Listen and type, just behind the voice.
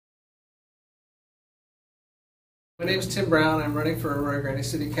My name is Tim Brown. I'm running for Arroyo Grande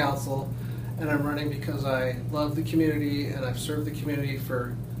City Council, and I'm running because I love the community and I've served the community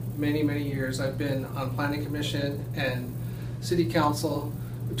for many, many years. I've been on Planning Commission and City Council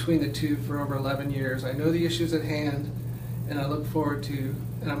between the two for over 11 years. I know the issues at hand, and I look forward to,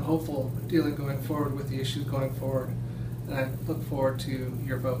 and I'm hopeful dealing going forward with the issues going forward, and I look forward to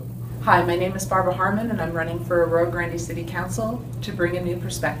your vote. Hi, my name is Barbara Harmon, and I'm running for Arroyo Grande City Council to bring a new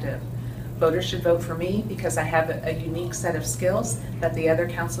perspective. Voters should vote for me because I have a unique set of skills that the other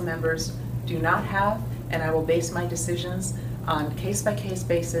council members do not have, and I will base my decisions on case-by-case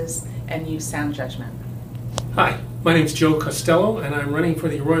basis and use sound judgment. Hi, my name is Joe Costello, and I'm running for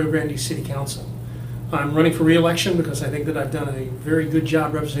the Arroyo Grande City Council. I'm running for re-election because I think that I've done a very good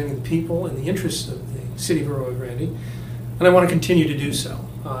job representing the people and the interests of the city of Arroyo Grande, and I want to continue to do so.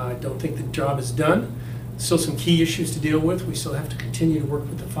 I don't think the job is done. Still some key issues to deal with. We still have to continue to work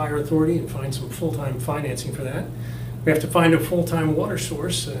with the fire authority and find some full-time financing for that. We have to find a full-time water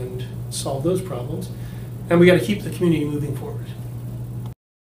source and solve those problems. And we got to keep the community moving forward.